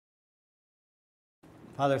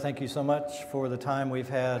Father, thank you so much for the time we've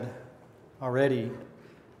had already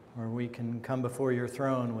where we can come before your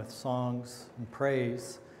throne with songs and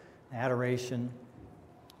praise, adoration.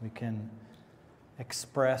 We can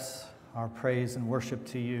express our praise and worship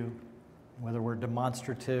to you, whether we're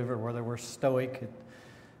demonstrative or whether we're stoic.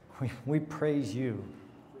 We praise you,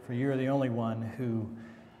 for you're the only one who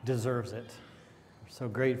deserves it. We're so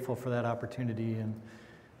grateful for that opportunity and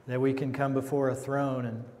that we can come before a throne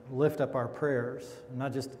and lift up our prayers,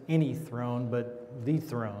 not just any throne, but the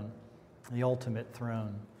throne, the ultimate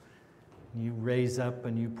throne. You raise up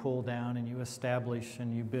and you pull down and you establish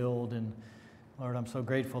and you build. And Lord, I'm so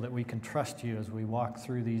grateful that we can trust you as we walk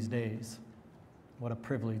through these days. What a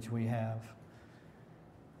privilege we have.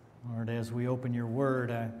 Lord, as we open your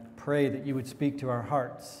word, I pray that you would speak to our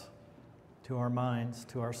hearts, to our minds,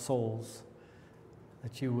 to our souls,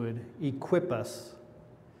 that you would equip us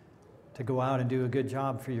to go out and do a good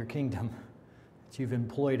job for your kingdom that you've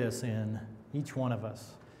employed us in, each one of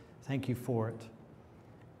us. Thank you for it.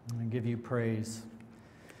 I give you praise.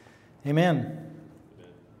 Amen.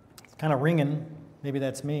 It's kind of ringing. Maybe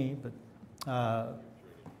that's me, but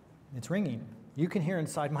it's ringing. You can hear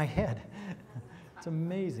inside my head. It's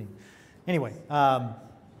amazing. Anyway,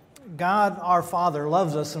 God, our Father,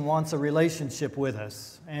 loves us and wants a relationship with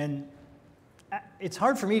us. And it's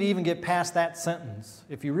hard for me to even get past that sentence,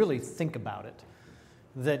 if you really think about it,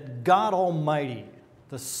 that God Almighty,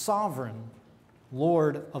 the sovereign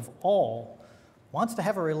Lord of all, wants to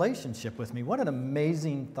have a relationship with me. What an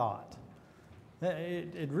amazing thought.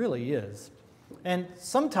 It really is. And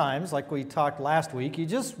sometimes, like we talked last week, you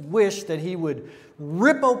just wish that he would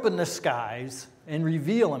rip open the skies and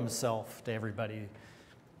reveal himself to everybody,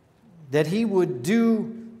 that he would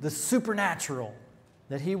do the supernatural,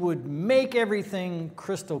 that he would make everything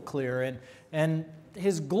crystal clear, and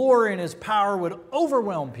his glory and his power would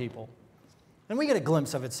overwhelm people. And we get a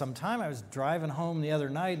glimpse of it sometime. I was driving home the other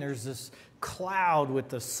night, and there's this cloud with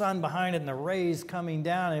the sun behind it and the rays coming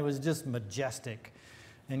down. And it was just majestic.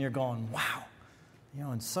 And you're going, wow. You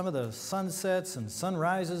know, and some of the sunsets and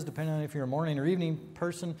sunrises, depending on if you're a morning or evening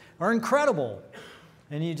person, are incredible.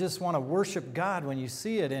 And you just want to worship God when you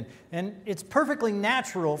see it. And it's perfectly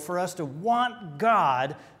natural for us to want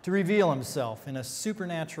God to reveal himself in a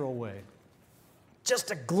supernatural way.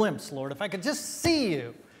 Just a glimpse, Lord. If I could just see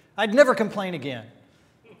you, I'd never complain again.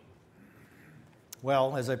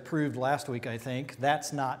 Well, as I proved last week, I think,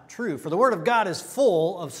 that's not true. For the Word of God is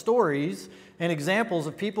full of stories and examples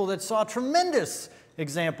of people that saw tremendous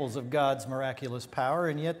examples of God's miraculous power,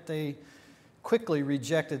 and yet they quickly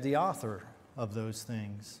rejected the author of those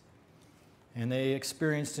things. And they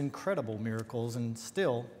experienced incredible miracles, and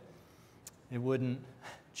still it wouldn't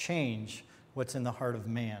change what's in the heart of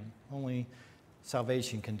man. Only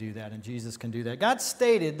salvation can do that, and Jesus can do that. God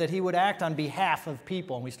stated that he would act on behalf of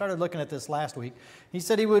people, and we started looking at this last week. He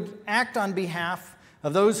said he would act on behalf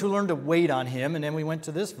of those who learn to wait on him, and then we went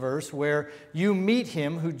to this verse where you meet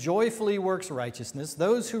him who joyfully works righteousness,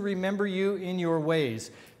 those who remember you in your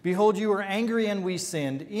ways. Behold, you were angry and we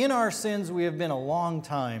sinned. In our sins we have been a long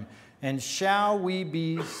time, and shall we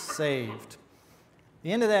be saved?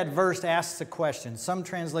 The end of that verse asks a question. Some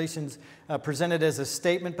translations present it as a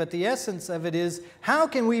statement, but the essence of it is, how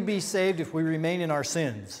can we be saved if we remain in our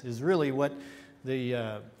sins, is really what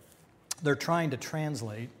they're trying to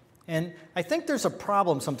translate. And I think there's a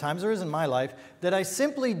problem sometimes, there is in my life, that I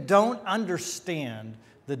simply don't understand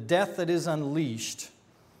the death that is unleashed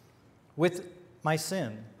with my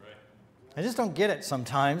sin. I just don't get it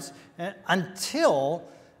sometimes until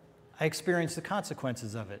I experience the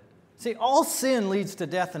consequences of it. See, all sin leads to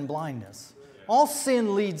death and blindness. All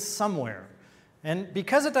sin leads somewhere. And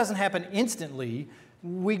because it doesn't happen instantly,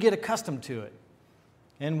 we get accustomed to it.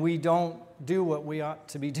 And we don't do what we ought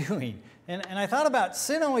to be doing. And I thought about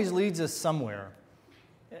sin always leads us somewhere.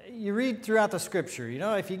 You read throughout the Scripture, you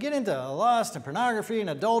know, if you get into lust and pornography and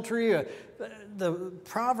adultery, the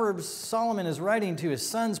Proverbs Solomon is writing to his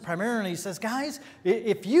sons primarily. He says, guys,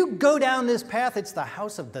 if you go down this path, it's the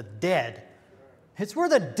house of the dead. It's where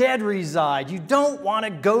the dead reside. You don't want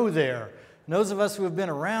to go there. And those of us who have been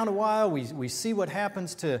around a while, we see what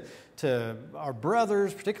happens to our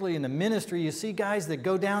brothers, particularly in the ministry. You see guys that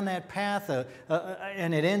go down that path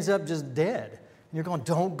and it ends up just dead. And you're going,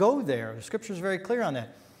 don't go there. The Scripture is very clear on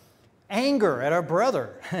that. Anger at our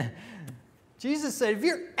brother. Jesus said, if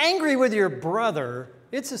you're angry with your brother,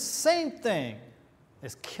 it's the same thing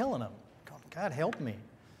as killing him. God, help me.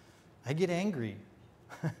 I get angry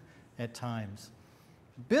at times.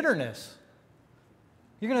 Bitterness.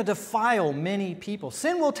 You're going to defile many people.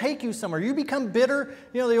 Sin will take you somewhere. You become bitter.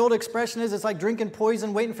 You know, the old expression is it's like drinking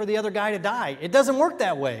poison waiting for the other guy to die. It doesn't work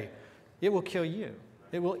that way. It will kill you.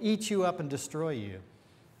 It will eat you up and destroy you.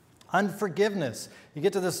 Unforgiveness. You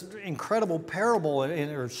get to this incredible parable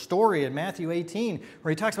or story in Matthew 18 where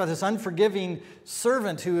he talks about this unforgiving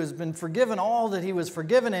servant who has been forgiven all that he was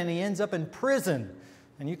forgiven, and he ends up in prison.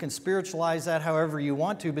 And you can spiritualize that however you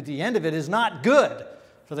want to, but the end of it is not good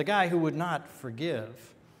for the guy who would not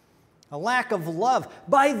forgive. A lack of love.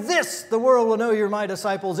 By this the world will know you're my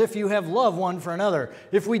disciples if you have love one for another.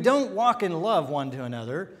 If we don't walk in love one to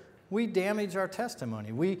another, we damage our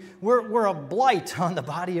testimony. We're a blight on the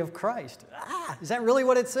body of Christ. Is that really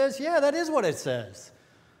what it says? Yeah, that is what it says.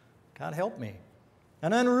 God help me.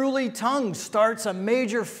 An unruly tongue starts a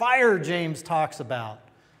major fire, James talks about.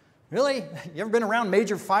 Really? You ever been around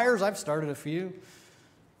major fires? I've started a few.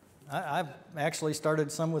 I've actually started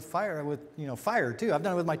some with fire too. I've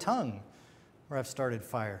done it with my tongue, where I've started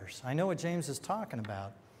fires. I know what James is talking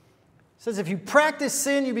about. It says if you practice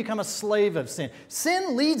sin, you become a slave of sin.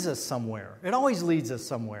 Sin leads us somewhere. It always leads us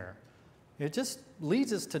somewhere. It just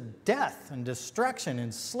leads us to death and destruction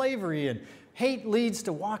and slavery, and hate leads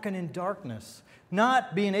to walking in darkness,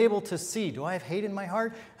 not being able to see. Do I have hate in my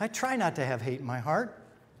heart? I try not to have hate in my heart.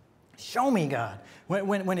 Show me, God,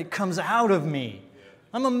 when it comes out of me.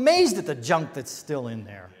 I'm amazed at the junk that's still in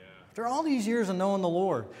there. After all these years of knowing the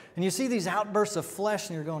Lord, and you see these outbursts of flesh,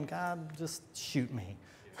 and you're going, God, just shoot me.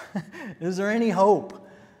 Is there any hope?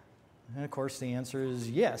 And of course, the answer is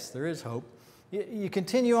yes, there is hope. You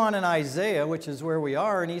continue on in Isaiah, which is where we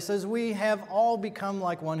are, and he says, we have all become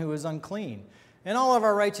like one who is unclean, and all of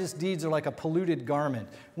our righteous deeds are like a polluted garment.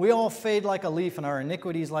 We all fade like a leaf, and our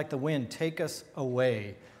iniquities like the wind take us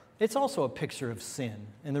away. It's also a picture of sin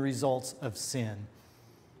and the results of sin.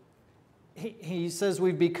 He says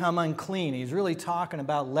we've become unclean. He's really talking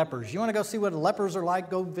about lepers. You want to go see what lepers are like?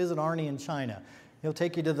 Go visit Arnie in China. He'll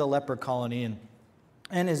take you to the leper colony.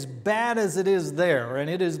 And as bad as it is there, and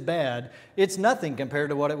it is bad, it's nothing compared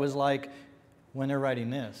to what it was like when they're writing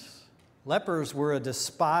this. Lepers were a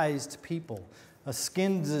despised people, a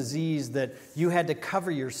skin disease that you had to cover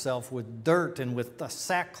yourself with dirt and with a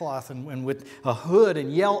sackcloth and with a hood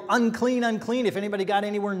and yell, unclean, unclean, if anybody got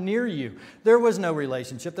anywhere near you. There was no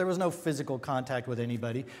relationship. There was no physical contact with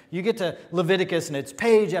anybody. You get to Leviticus and it's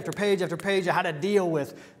page after page after page of how to deal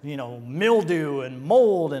with, mildew and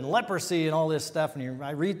mold and leprosy and all this stuff. And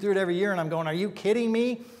I read through it every year and I'm going, are you kidding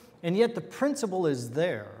me? And yet the principle is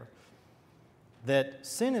there that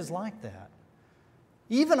sin is like that.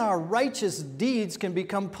 Even our righteous deeds can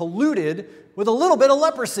become polluted with a little bit of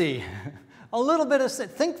leprosy, a little bit of sin.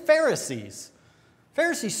 Think Pharisees.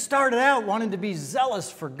 Pharisees started out wanting to be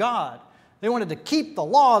zealous for God. They wanted to keep the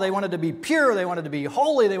law. They wanted to be pure. They wanted to be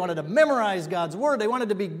holy. They wanted to memorize God's word. They wanted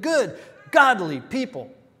to be good, godly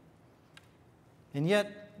people. And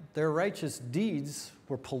yet their righteous deeds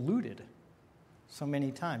were polluted so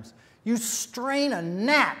many times. You strain a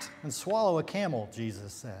gnat and swallow a camel,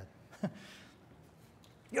 Jesus said.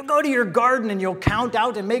 You'll go to your garden and you'll count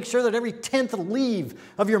out and make sure that every 10th leaf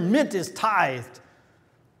of your mint is tithed.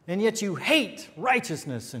 And yet you hate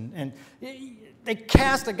righteousness. And they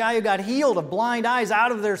cast a guy who got healed of blind eyes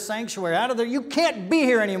out of their sanctuary, you can't be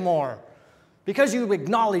here anymore because you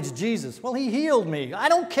acknowledge Jesus. Well, he healed me. I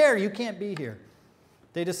don't care. You can't be here.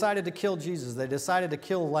 They decided to kill Jesus. They decided to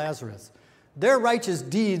kill Lazarus. Their righteous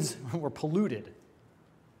deeds were polluted.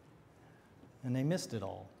 And they missed it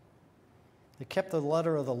all. They kept the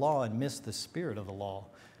letter of the law and missed the spirit of the law.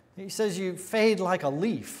 He says you fade like a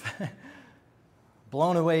leaf,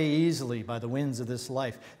 blown away easily by the winds of this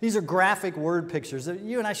life. These are graphic word pictures that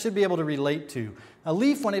you and I should be able to relate to. A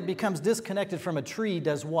leaf, when it becomes disconnected from a tree,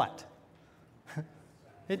 does what?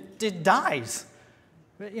 It dies.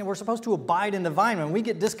 We're supposed to abide in the vine. When we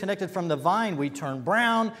get disconnected from the vine, we turn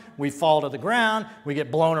brown, we fall to the ground, we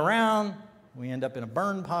get blown around, we end up in a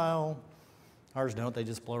burn pile. Ours don't, they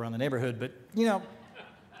just blow around the neighborhood. But,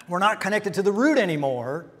 we're not connected to the root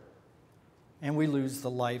anymore, and we lose the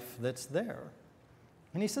life that's there.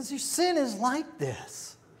 And he says, your sin is like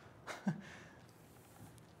this.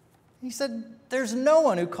 He said, there's no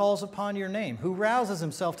one who calls upon your name, who rouses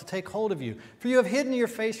himself to take hold of you. For you have hidden your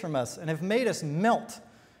face from us and have made us melt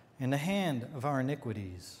in the hand of our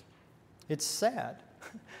iniquities. It's sad.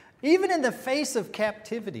 Even in the face of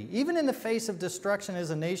captivity, even in the face of destruction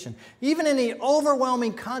as a nation, even in the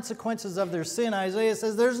overwhelming consequences of their sin, Isaiah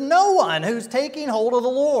says there's no one who's taking hold of the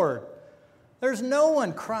Lord. There's no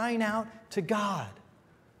one crying out to God.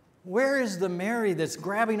 Where is the Mary that's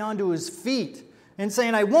grabbing onto his feet and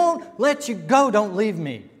saying, I won't let you go, don't leave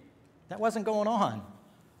me? That wasn't going on.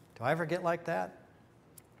 Do I ever get like that?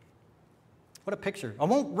 What a picture. I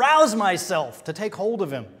won't rouse myself to take hold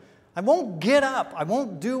of him. I won't get up. I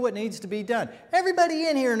won't do what needs to be done. Everybody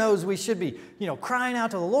in here knows we should be, crying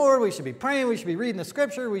out to the Lord. We should be praying. We should be reading the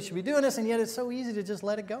Scripture. We should be doing this. And yet it's so easy to just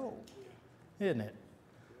let it go, isn't it?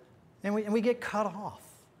 And we get cut off.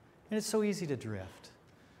 And it's so easy to drift.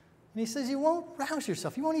 And he says, you won't rouse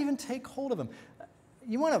yourself. You won't even take hold of him.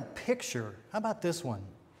 You want a picture? How about this one?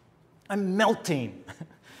 I'm melting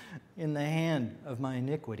in the hand of my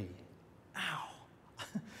iniquity. Ow.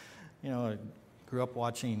 I grew up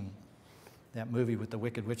watching that movie with the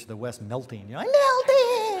Wicked Witch of the West, Melting. I'm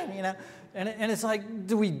melting, And it's like,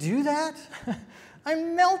 do we do that?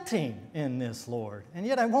 I'm melting in this, Lord. And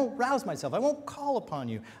yet I won't rouse myself. I won't call upon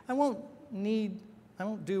you. I won't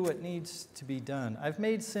do what needs to be done. I've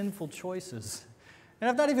made sinful choices. And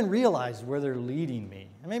I've not even realized where they're leading me.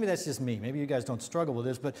 And maybe that's just me. Maybe you guys don't struggle with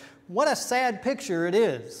this. But what a sad picture it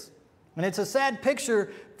is. And it's a sad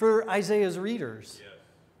picture for Isaiah's readers. Yes.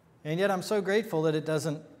 And yet I'm so grateful that it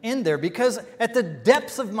doesn't end there. Because at the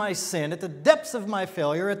depths of my sin, at the depths of my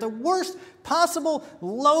failure, at the worst possible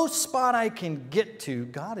low spot I can get to,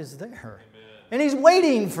 God is there. Amen. And He's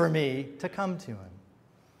waiting for me to come to Him.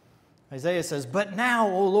 Isaiah says, but now,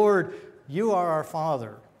 O Lord, you are our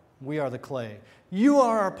Father. We are the clay. You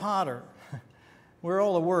are our potter. We're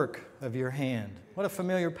all the work of your hand. What a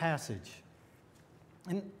familiar passage.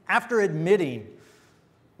 And after admitting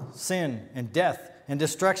sin and death and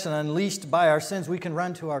destruction unleashed by our sins, we can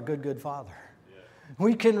run to our good, good Father. Yeah.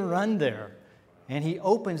 We can run there. And He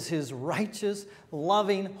opens His righteous,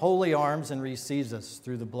 loving, holy arms and receives us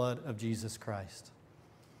through the blood of Jesus Christ.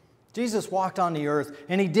 Jesus walked on the earth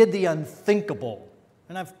and He did the unthinkable.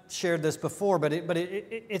 And I've shared this before, but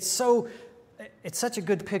it's such a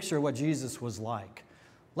good picture of what Jesus was like.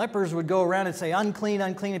 Lepers would go around and say, unclean,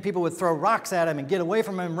 unclean, and people would throw rocks at Him and get away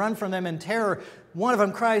from Him and run from them in terror. One of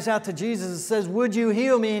them cries out to Jesus and says, would you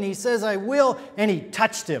heal me? And He says, I will. And He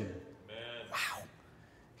touched him. Amen. Wow.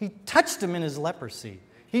 He touched him in his leprosy.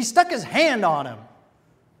 He stuck His hand on him.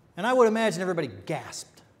 And I would imagine everybody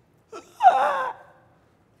gasped.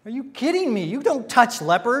 Are you kidding me? You don't touch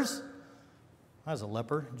lepers. I was a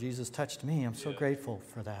leper. Jesus touched me. I'm so grateful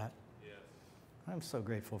for that. I'm so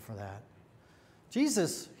grateful for that.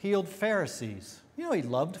 Jesus healed Pharisees. You know He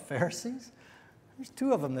loved Pharisees? There's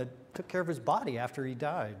two of them that took care of His body after He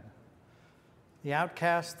died. The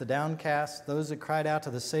outcast, the downcast, those that cried out to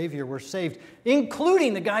the Savior were saved,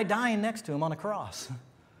 including the guy dying next to Him on a cross.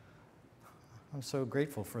 I'm so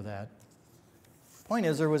grateful for that. Point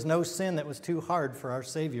is, there was no sin that was too hard for our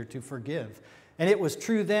Savior to forgive. And it was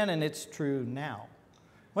true then, and it's true now.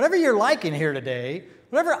 Whatever you're like in here today,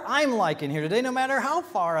 whatever I'm like in here today, no matter how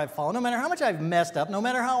far I've fallen, no matter how much I've messed up, no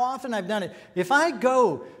matter how often I've done it, if I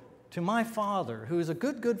go to my Father, who is a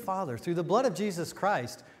good, good Father, through the blood of Jesus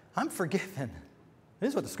Christ, I'm forgiven.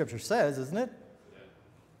 This is what the Scripture says, isn't it?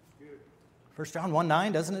 1 John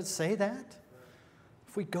 1:9, doesn't it say that?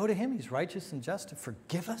 If we go to Him, He's righteous and just to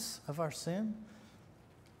forgive us of our sin.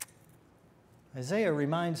 Isaiah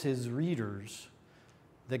reminds his readers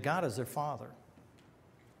that God is their Father.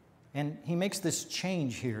 And he makes this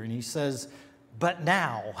change here, and he says, but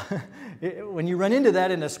now. When you run into that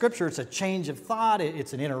in the Scripture, it's a change of thought,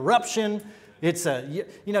 it's an interruption, it's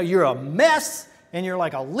you're a mess, and you're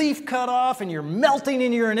like a leaf cut off, and you're melting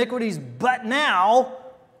in your iniquities, but now,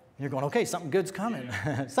 and you're going, okay, something good's coming.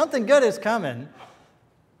 Something good is coming.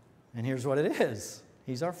 And here's what it is.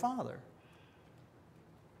 He's our Father.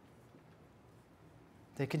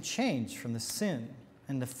 They can change from the sin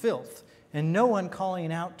and the filth, and no one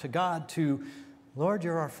calling out to God to, Lord,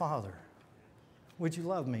 you're our Father. Would you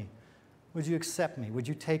love me? Would you accept me? Would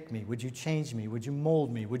you take me? Would you change me? Would you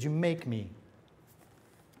mold me? Would you make me?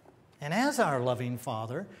 And as our loving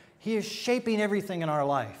Father, He is shaping everything in our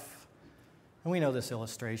life. And we know this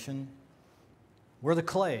illustration. We're the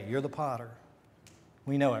clay. You're the potter.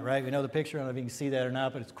 We know it, right? We know the picture. I don't know if you can see that or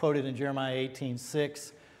not, but it's quoted in Jeremiah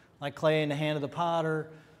 18:6. Like clay in the hand of the potter,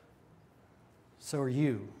 so are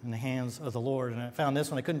you in the hands of the Lord. And I found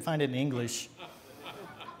this one. I couldn't find it in English.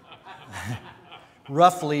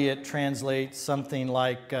 Roughly, it translates something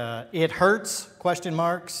like, it hurts, ?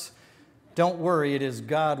 Don't worry, it is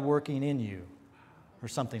God working in you, or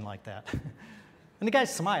something like that. And the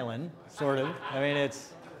guy's smiling, sort of. I mean,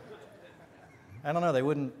 I don't know, they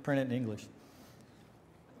wouldn't print it in English.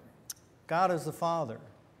 God is the Father.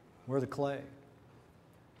 We're the clay.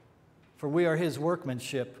 For we are His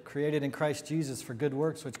workmanship, created in Christ Jesus for good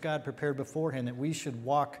works, which God prepared beforehand that we should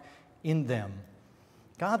walk in them.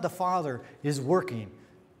 God the Father is working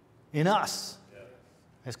in us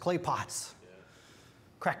as clay pots,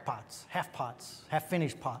 crack pots,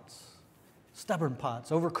 half-finished pots, stubborn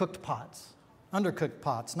pots, overcooked pots, undercooked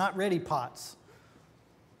pots, not ready pots.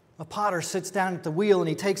 A potter sits down at the wheel and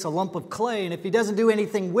he takes a lump of clay, and if he doesn't do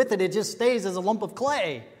anything with it, it just stays as a lump of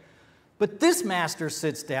clay. But this master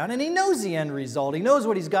sits down and he knows the end result. He knows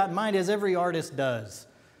what he's got in mind, as every artist does.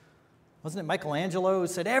 Wasn't it Michelangelo who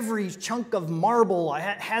said every chunk of marble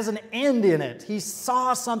has an end in it? He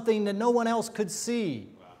saw something that no one else could see.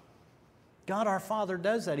 God our Father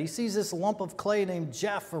does that. He sees this lump of clay named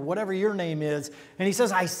Jeff or whatever your name is, and he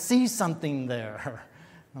says, I see something there.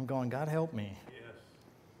 I'm going, God help me. Yes.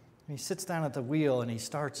 And he sits down at the wheel and he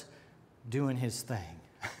starts doing his thing.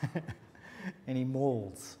 And he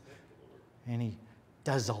molds. And he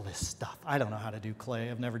does all this stuff. I don't know how to do clay.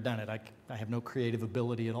 I've never done it. I have no creative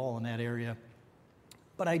ability at all in that area.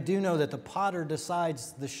 But I do know that the potter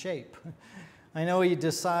decides the shape. I know he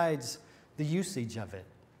decides the usage of it.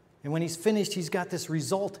 And when he's finished, he's got this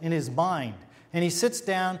result in his mind. And he sits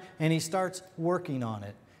down and he starts working on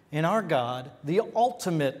it. And our God, the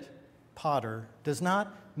ultimate potter, does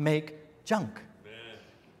not make junk. Amen.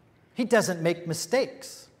 He doesn't make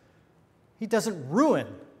mistakes. He doesn't ruin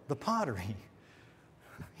the pottery.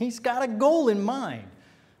 He's got a goal in mind.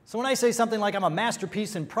 So when I say something like I'm a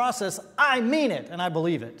masterpiece in process, I mean it and I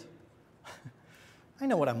believe it. I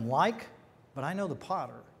know what I'm like, but I know the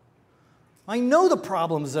potter. I know the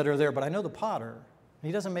problems that are there, but I know the potter.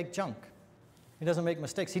 He doesn't make junk. He doesn't make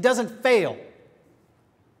mistakes. He doesn't fail.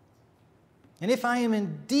 And if I am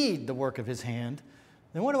indeed the work of his hand,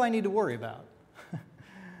 then what do I need to worry about?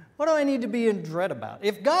 What do I need to be in dread about?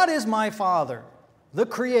 If God is my Father, the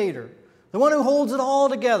Creator, the one who holds it all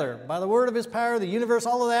together by the word of his power, the universe,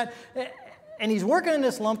 all of that, and he's working in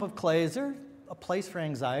this lump of clay, is there a place for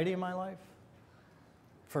anxiety in my life?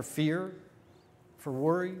 For fear? For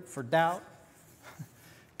worry? For doubt?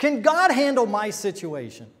 Can God handle my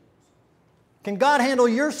situation? Can God handle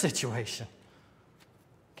your situation?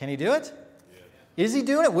 Can he do it? Yes. Is he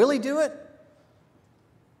doing it? Will he do it?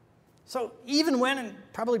 So even when, and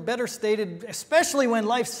probably better stated, especially when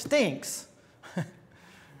life stinks,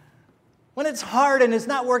 when it's hard and it's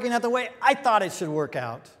not working out the way I thought it should work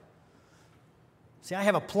out. See, I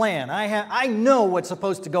have a plan. I know what's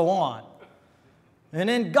supposed to go on. And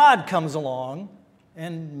then God comes along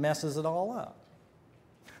and messes it all up.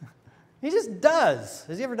 He just does.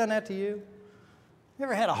 Has he ever done that to you? You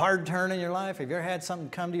ever had a hard turn in your life? Have you ever had something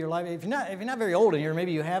come to your life? If you're not very old in here,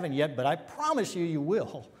 maybe you haven't yet, but I promise you, you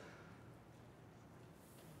will.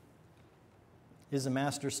 Is the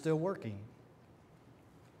master still working?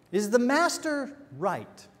 Is the master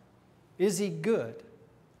right? Is he good?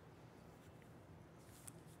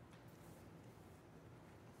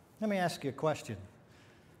 Let me ask you a question.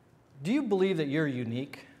 Do you believe that you're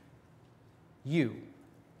unique? You,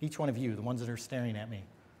 each one of you, the ones that are staring at me.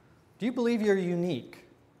 Do you believe you're unique?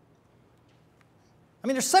 I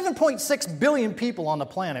mean, there's 7.6 billion people on the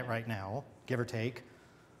planet right now, give or take.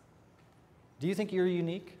 Do you think you're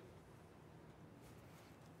unique?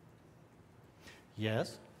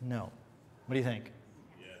 Yes? No? What do you think?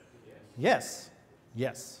 Yes.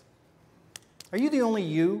 Yes. Are you the only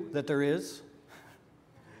you that there is?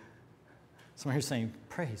 Some are saying,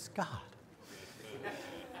 praise God.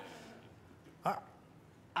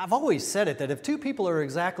 I've always said it, that if two people are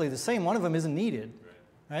exactly the same, one of them isn't needed,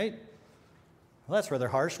 right? Well, that's rather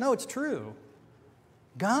harsh. No, it's true.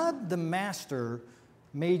 God, the master,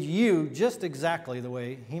 made you just exactly the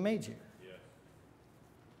way he made you.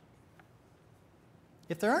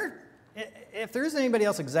 If there isn't anybody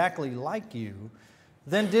else exactly like you,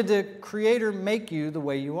 then did the Creator make you the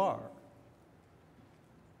way you are?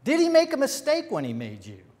 Did he make a mistake when he made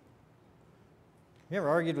you? You ever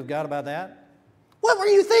argued with God about that? What were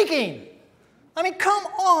you thinking? I mean, come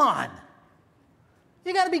on.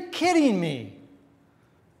 You got to be kidding me.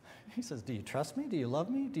 He says, do you trust me? Do you love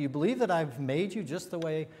me? Do you believe that I've made you just the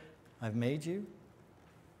way I've made you?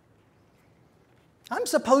 I'm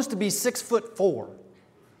supposed to be 6'4",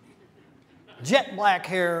 jet black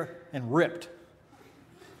hair, and ripped.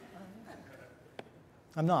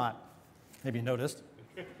 I'm not. Maybe you noticed.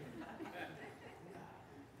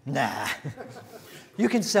 Nah. You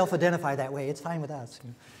can self-identify that way. It's fine with us.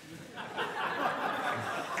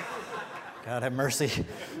 God have mercy.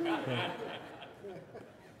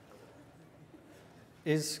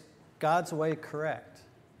 Is God's way correct?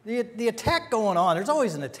 The attack going on, there's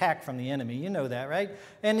always an attack from the enemy. You know that, right?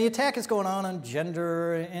 And the attack is going on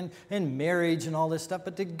gender and marriage and all this stuff.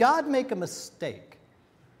 But did God make a mistake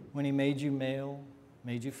when he made you male,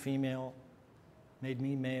 made you female, made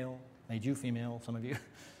me male, made you female, some of you?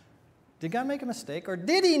 Did God make a mistake? Or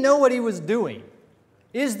did he know what he was doing?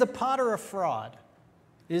 Is the potter a fraud?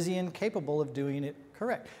 Is he incapable of doing it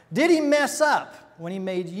correct? Did he mess up when he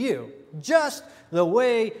made you just the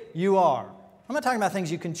way you are? I'm not talking about things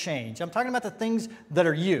you can change. I'm talking about the things that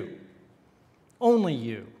are you. Only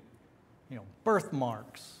you. You know,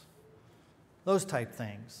 birthmarks, those type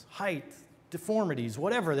things, height, deformities,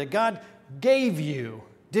 whatever that God gave you.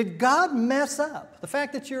 Did God mess up? The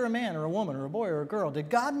fact that you're a man or a woman or a boy or a girl, did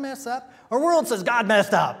God mess up? Our world says God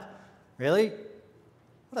messed up. Really?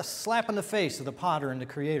 What a slap in the face of the potter and the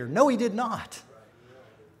creator. No, he did not.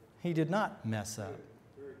 He did not mess up.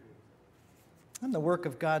 I'm the work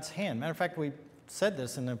of God's hand. Matter of fact, we said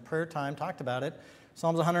this in the prayer time, talked about it.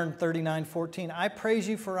 Psalms 139:14. I praise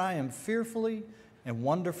you, for I am fearfully and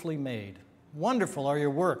wonderfully made. Wonderful are your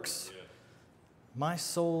works. My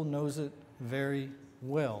soul knows it very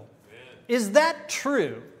well. Is that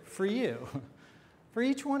true for you? For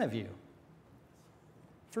each one of you?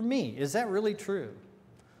 For me, is that really true?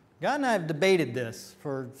 God and I have debated this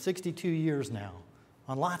for 62 years now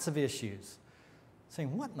on lots of issues.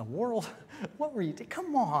 Saying, what in the world? What were you doing?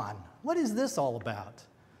 Come on. What is this all about?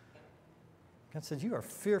 God said, you are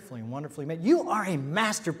fearfully and wonderfully made. You are a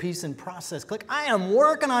masterpiece in process. Click, I am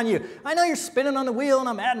working on you. I know you're spinning on the wheel and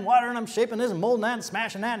I'm adding water and I'm shaping this and molding that and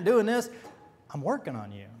smashing that and doing this. I'm working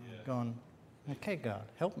on you. Yeah. Going, okay, God,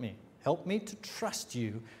 help me. Help me to trust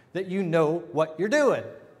you that you know what you're doing.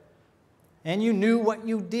 And you knew what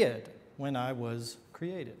you did when I was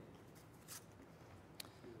created.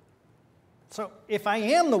 So if I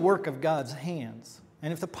am the work of God's hands,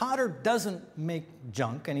 and if the potter doesn't make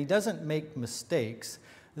junk and he doesn't make mistakes,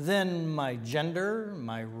 then my gender,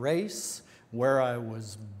 my race, where I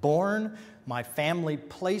was born, my family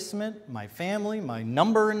placement, my family, my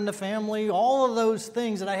number in the family, all of those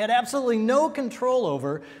things that I had absolutely no control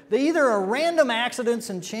over, they either are random accidents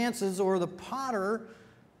and chances or the potter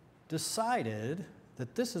decided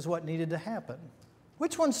that this is what needed to happen.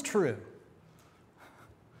 Which one's true?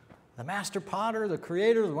 The master potter, the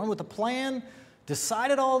creator, the one with the plan,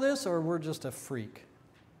 decided all this, or we're just a freak?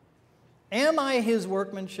 Am I his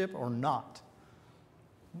workmanship or not?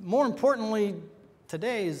 More importantly,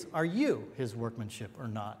 today is, are you his workmanship or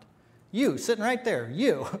not? You, sitting right there,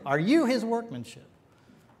 you. Are you his workmanship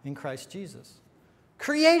in Christ Jesus?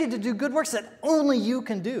 Created to do good works that only you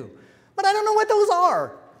can do. But I don't know what those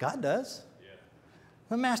are. God does. Yeah.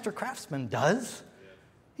 The master craftsman does. Yeah.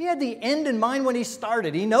 He had the end in mind when he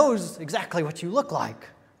started. He knows exactly what you look like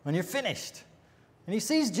when you're finished. And he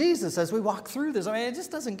sees Jesus as we walk through this. I mean, it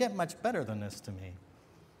just doesn't get much better than this to me.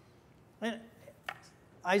 And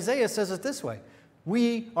Isaiah says it this way.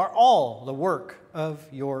 We are all the work of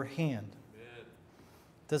your hand. Amen.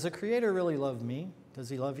 Does the Creator really love me? Does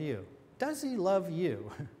he love you? Does he love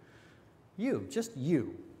you? You, just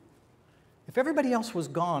you. If everybody else was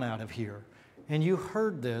gone out of here and you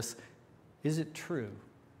heard this, is it true?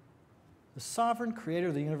 The sovereign creator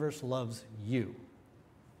of the universe loves you.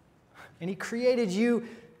 And he created you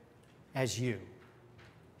as you.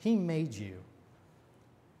 He made you.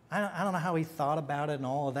 I don't know how he thought about it and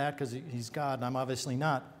all of that because he's God and I'm obviously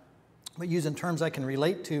not. But using terms I can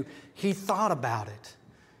relate to, he thought about it.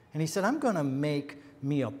 And he said, I'm going to make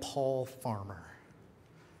me a Paul Farmer.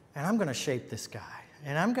 And I'm going to shape this guy.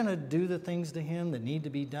 And I'm going to do the things to him that need to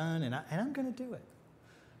be done, and I'm going to do it.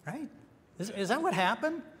 Right? Is that what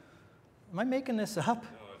happened? Am I making this up? No,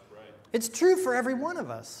 that's right. It's true for every one of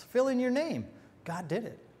us. Fill in your name. God did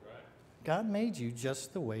it. Right. God made you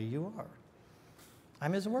just the way you are.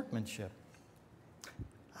 I'm his workmanship.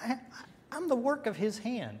 I'm the work of his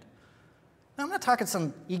hand. Now, I'm not talking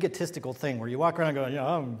some egotistical thing where you walk around going,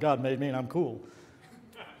 yeah, God made me and I'm cool.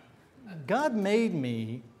 God made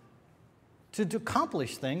me to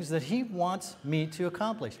accomplish things that he wants me to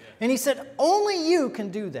accomplish. And he said, only you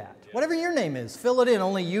can do that. Whatever your name is, fill it in.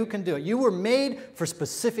 Only you can do it. You were made for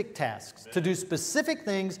specific tasks, to do specific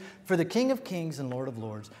things for the King of Kings and Lord of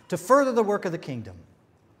Lords, to further the work of the kingdom.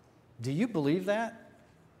 Do you believe that?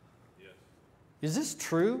 Yes. Is this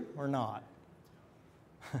true or not?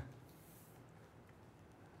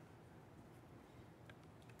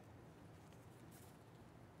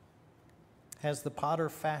 Has the potter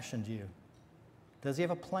fashioned you? Does he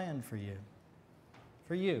have a plan for you?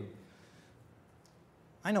 For you?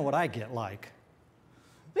 I know what I get like.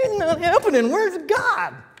 It's not happening. Where's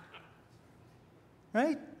God?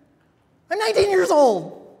 Right? I'm 19 years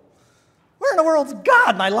old. Where in the world's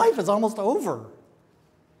God? My life is almost over.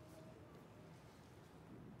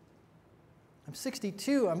 I'm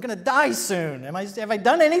 62. I'm going to die soon. Have I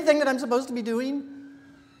done anything that I'm supposed to be doing?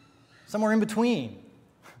 Somewhere in between. Do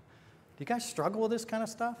you guys struggle with this kind of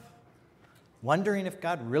stuff? Wondering if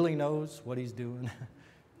God really knows what he's doing?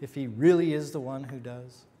 If he really is the one who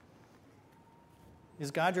does?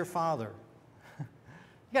 Is God your father? You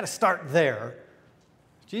got to start there.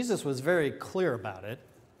 Jesus was very clear about it.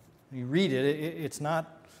 You read it, it's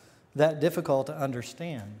not that difficult to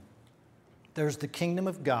understand. There's the kingdom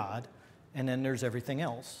of God, and then there's everything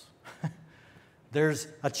else. There's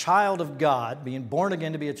a child of God, being born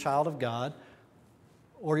again to be a child of God,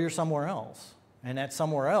 or you're somewhere else. And that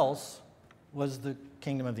somewhere else was the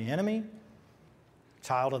kingdom of the enemy,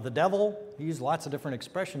 child of the devil. He used lots of different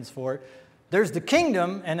expressions for it. There's the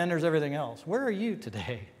kingdom, and then there's everything else. Where are you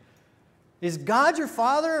today? Is God your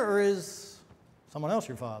father, or is someone else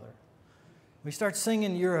your father? We start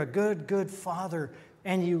singing, "You're a good, good father,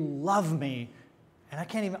 and you love me."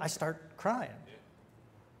 And I start crying.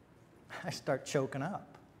 I start choking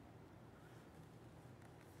up.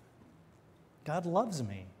 God loves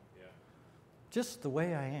me just the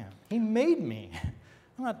way I am. He made me.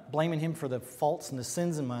 I'm not blaming him for the faults and the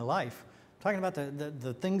sins in my life. I'm talking about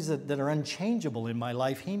the things that are unchangeable in my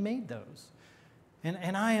life. He made those.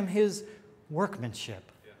 And I am his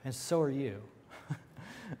workmanship, and so are you.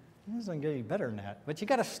 It doesn't get any better than that. But you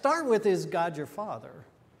got to start with, is God your father?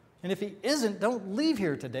 And if he isn't, don't leave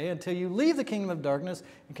here today until you leave the kingdom of darkness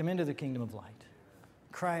and come into the kingdom of light.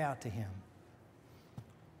 Cry out to him.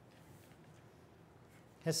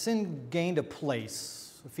 Has sin gained a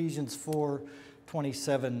place? Ephesians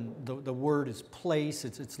 4:27, the word is place.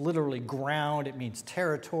 It's literally ground. It means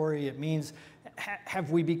territory. It means,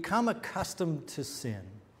 have we become accustomed to sin?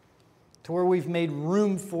 To where we've made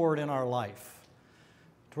room for it in our life?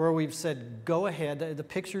 To where we've said, go ahead. The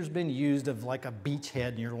picture's been used of like a beachhead,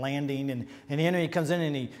 and you're landing, and the enemy comes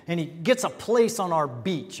in and he gets a place on our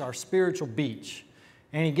beach, our spiritual beach.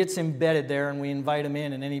 And he gets embedded there, and we invite him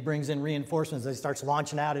in, and then he brings in reinforcements as he starts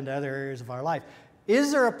launching out into other areas of our life.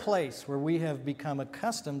 Is there a place where we have become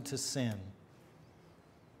accustomed to sin?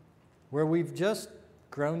 Where we've just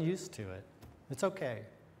grown used to it? It's okay.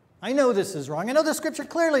 I know this is wrong. I know the scripture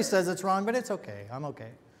clearly says it's wrong, but it's okay. I'm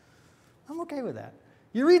okay. I'm okay with that.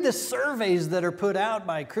 You read the surveys that are put out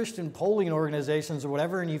by Christian polling organizations or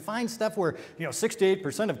whatever, and you find stuff where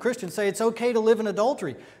 68% of Christians say it's okay to live in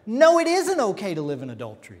adultery. No, it isn't okay to live in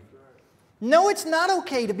adultery. No, it's not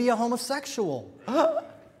okay to be a homosexual.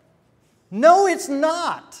 No, it's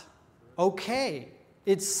not okay.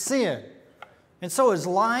 It's sin. And so is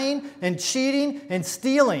lying and cheating and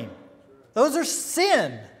stealing. Those are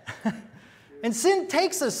sin. And sin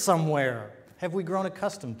takes us somewhere. Have we grown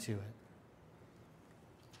accustomed to it?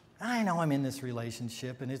 I know I'm in this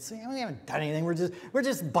relationship, and we haven't done anything. We're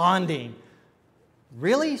just bonding.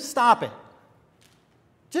 Really? Stop it.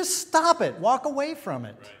 Just stop it. Walk away from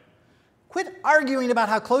it. Right. Quit arguing about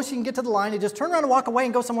how close you can get to the line and just turn around and walk away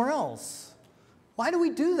and go somewhere else. Why do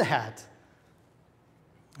we do that?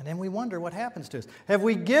 And then we wonder what happens to us. Have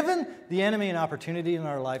we given the enemy an opportunity in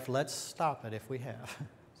our life? Let's stop it if we have.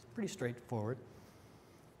 It's pretty straightforward.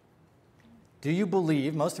 Do you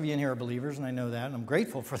believe, most of you in here are believers, and I know that, and I'm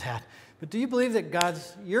grateful for that, but do you believe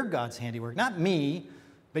that you're God's handiwork? Not me,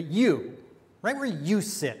 but you. Right where you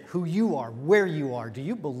sit, who you are, where you are. Do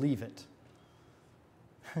you believe it?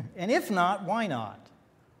 And if not, why not?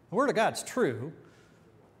 The Word of God's true.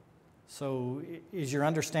 So is your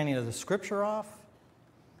understanding of the Scripture off?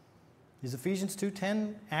 Is Ephesians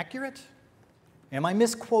 2:10 accurate? Am I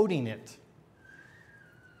misquoting it?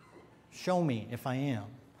 Show me if I am.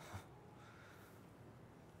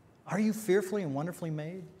 Are you fearfully and wonderfully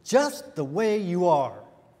made? Just the way you are.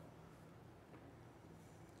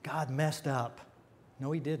 God messed up.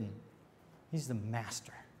 No, he didn't. He's the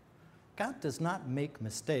master. God does not make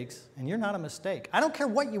mistakes, and you're not a mistake. I don't care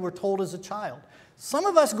what you were told as a child. Some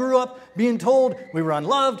of us grew up being told we were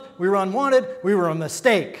unloved, we were unwanted, we were a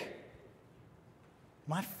mistake.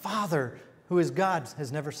 My Father, who is God,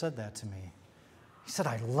 has never said that to me. He said,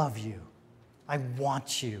 I love you. I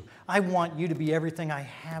want you. I want you to be everything I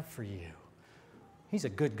have for you. He's a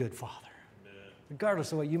good, good Father. Amen.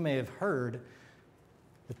 Regardless of what you may have heard,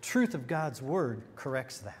 the truth of God's Word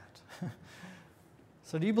corrects that.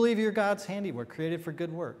 So do you believe you're God's handiwork, created for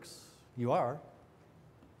good works? You are.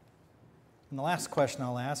 And the last question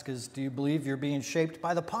I'll ask is, do you believe you're being shaped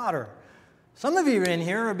by the potter? Some of you in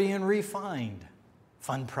here are being refined.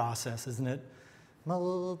 Fun process, isn't it?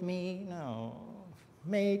 Mold me, no.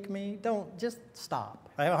 Make me, don't, just stop.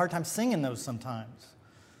 I have a hard time singing those sometimes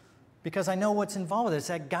because I know what's involved with it. It's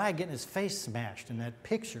that guy getting his face smashed in that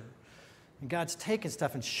picture. And God's taking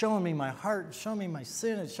stuff and showing me my heart, and showing me my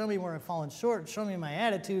sin, and showing me where I've fallen short, and showing me my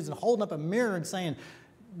attitudes, and holding up a mirror and saying,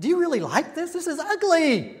 do you really like this? This is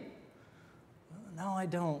ugly. No, I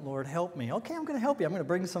don't, Lord, help me. Okay, I'm going to help you. I'm going to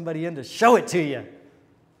bring somebody in to show it to you.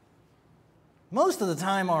 Most of the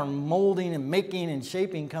time, our molding and making and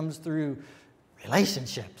shaping comes through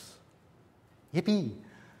relationships. Yippee,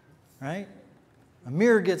 right? A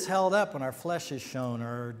mirror gets held up when our flesh is shown,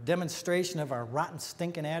 or a demonstration of our rotten,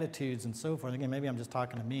 stinking attitudes and so forth. Again, maybe I'm just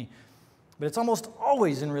talking to me. But it's almost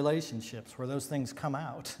always in relationships where those things come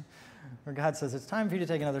out. Where God says, it's time for you to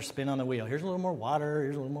take another spin on the wheel. Here's a little more water.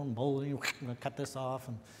 Here's a little more mold. I'm going to cut this off.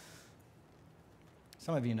 And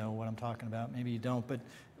some of you know what I'm talking about. Maybe you don't. But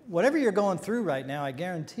whatever you're going through right now, I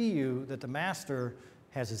guarantee you that the Master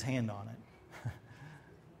has his hand on it.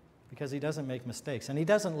 Because he doesn't make mistakes. And he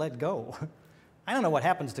doesn't let go. I don't know what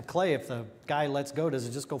happens to clay if the guy lets go. Does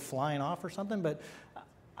it just go flying off or something? But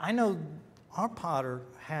I know our potter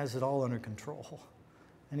has it all under control.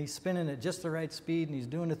 And he's spinning at just the right speed, and he's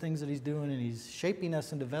doing the things that he's doing, and he's shaping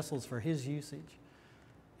us into vessels for his usage.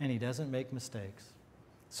 And he doesn't make mistakes.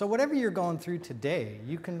 So whatever you're going through today,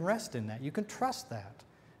 you can rest in that. You can trust that,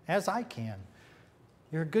 as I can.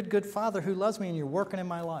 You're a good, good Father who loves me, and you're working in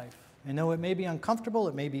my life. I know it may be uncomfortable,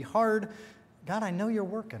 it may be hard. God, I know you're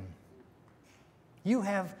working. You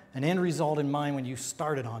have an end result in mind when you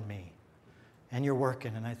started on me, and you're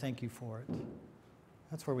working, and I thank you for it.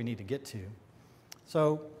 That's where we need to get to.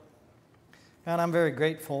 So, God, I'm very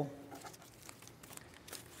grateful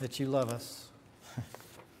that you love us.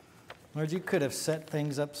 Lord, you could have set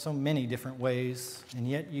things up so many different ways, and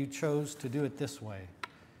yet you chose to do it this way,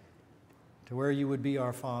 to where you would be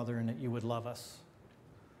our Father and that you would love us.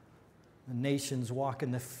 The nations walk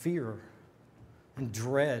in the fear and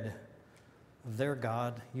dread of their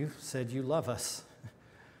God. You said you love us,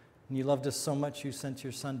 and you loved us so much you sent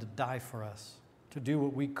your Son to die for us, to do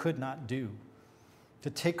what we could not do, to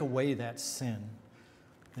take away that sin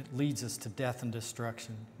that leads us to death and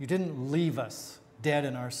destruction. You didn't leave us dead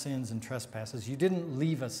in our sins and trespasses. You didn't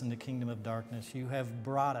leave us in the kingdom of darkness. You have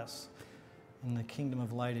brought us in the kingdom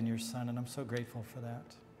of light in your Son, and I'm so grateful for that.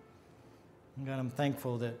 And God, I'm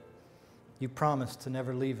thankful that you promised to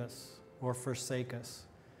never leave us or forsake us.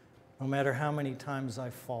 No matter how many times I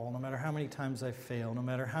fall, no matter how many times I fail, no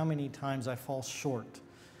matter how many times I fall short,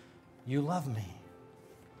 you love me.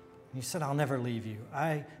 You said, I'll never leave you.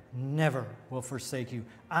 I never will forsake you.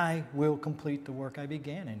 I will complete the work I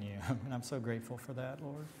began in you. And I'm so grateful for that,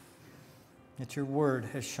 Lord. That your word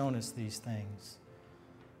has shown us these things.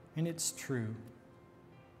 And it's true.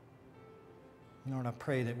 Lord, I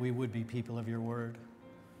pray that we would be people of your word.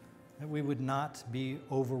 That we would not be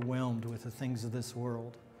overwhelmed with the things of this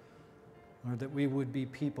world. Lord, that we would be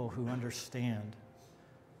people who understand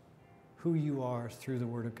who you are through the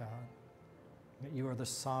word of God. That you are the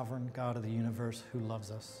sovereign God of the universe who loves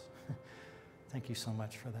us. Thank you so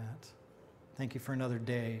much for that. Thank you for another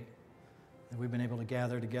day that we've been able to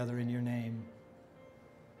gather together in your name.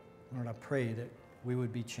 Lord, I pray that we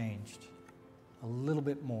would be changed a little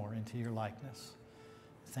bit more into your likeness.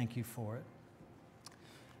 Thank you for it.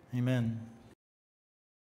 Amen.